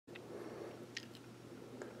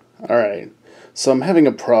Alright, so I'm having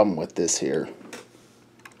a problem with this here.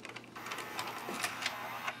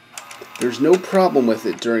 There's no problem with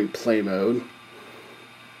it during play mode.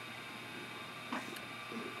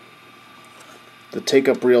 The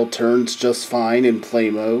take-up reel turns just fine in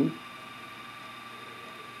play mode.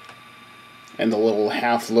 And the little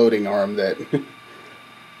half-loading arm that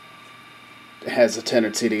has a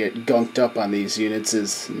tendency to get gunked up on these units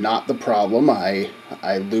is not the problem. I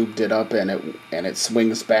lubed it up and it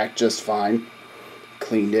swings back just fine.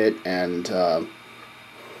 Cleaned it, and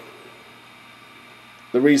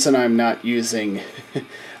the reason I'm not using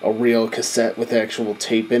a real cassette with actual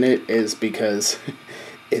tape in it is because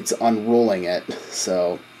it's unrolling it.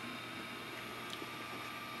 So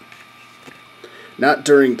not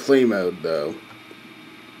during play mode though,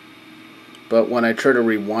 but when I try to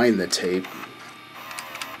rewind the tape,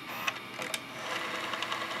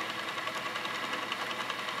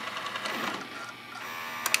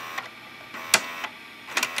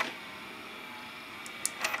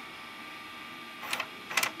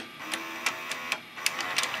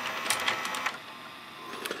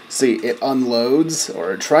 see, it unloads,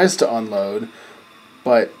 or it tries to unload,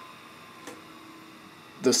 but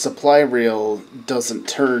the supply reel doesn't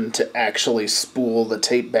turn to actually spool the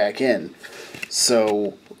tape back in.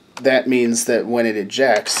 So that means that when it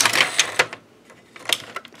ejects,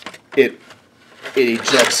 it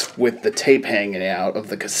ejects with the tape hanging out of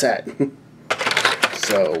the cassette.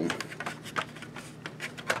 So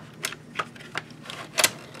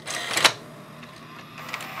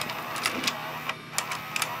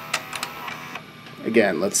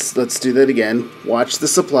again, let's do that again. Watch the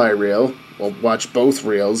supply reel. Well, watch both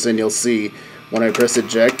reels, and you'll see when I press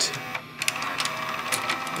eject,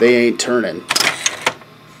 they ain't turning.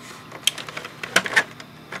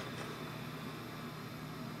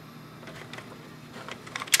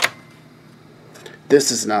 This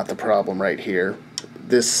is not the problem right here.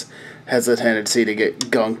 This has a tendency to get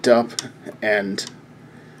gunked up and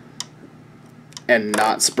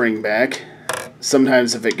not spring back.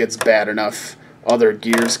 Sometimes if it gets bad enough, other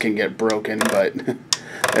gears can get broken, but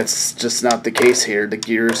that's just not the case here. The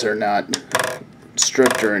gears are not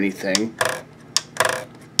stripped or anything.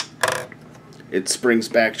 It springs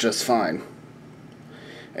back just fine.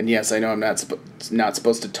 And yes, I know I'm not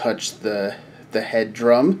supposed to touch the head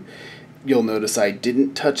drum. You'll notice I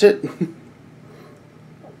didn't touch it.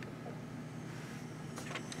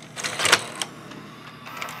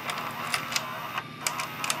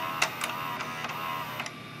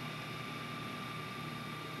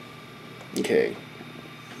 Okay.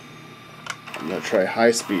 I'm going to try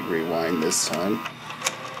high-speed rewind this time.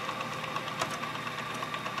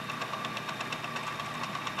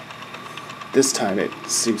 This time it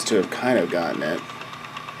seems to have kind of gotten it,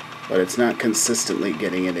 but it's not consistently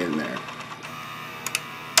getting it in there.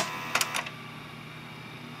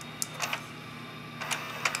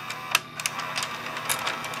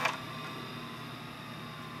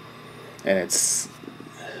 And it's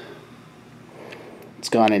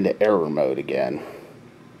gone into error mode again.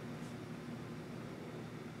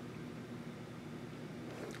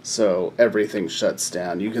 So everything shuts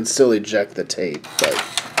down. You can still eject the tape,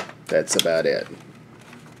 but that's about it.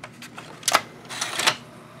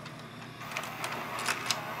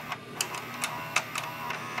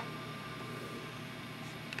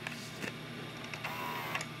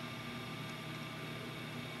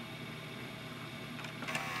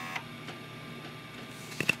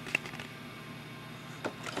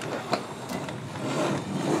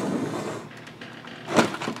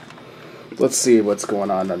 Let's see what's going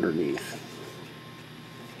on underneath.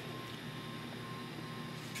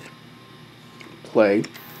 Play.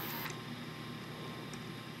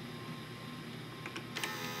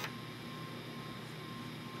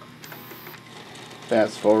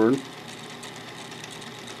 Fast forward.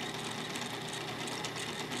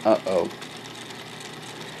 Uh-oh.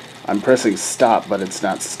 I'm pressing stop, but it's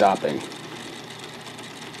not stopping.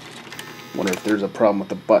 Wonder if there's a problem with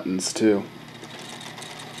the buttons, too.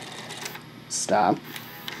 Stop.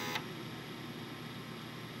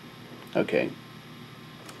 Okay.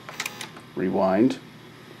 Rewind.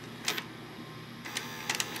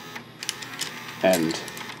 And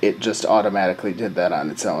it just automatically did that on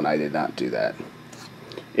its own. I did not do that.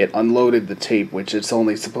 It unloaded the tape, which it's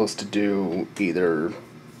only supposed to do either...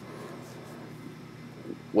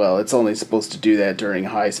 Well, it's only supposed to do that during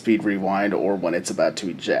high-speed rewind or when it's about to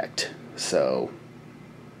eject. So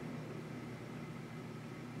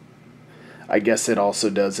I guess it also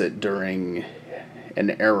does it during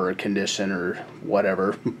an error condition or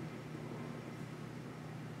whatever.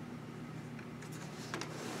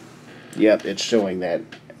 Yep, it's showing that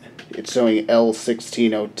It's showing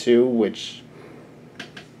L1602, which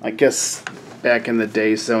I guess back in the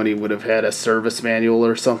day Sony would have had a service manual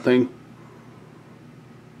or something.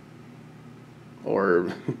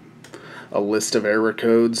 Or a list of error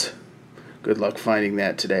codes. Good luck finding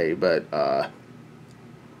that today, but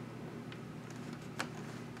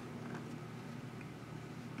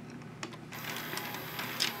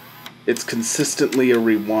it's consistently a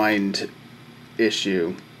rewind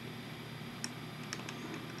issue.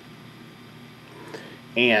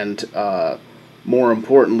 And more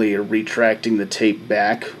importantly, retracting the tape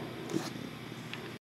back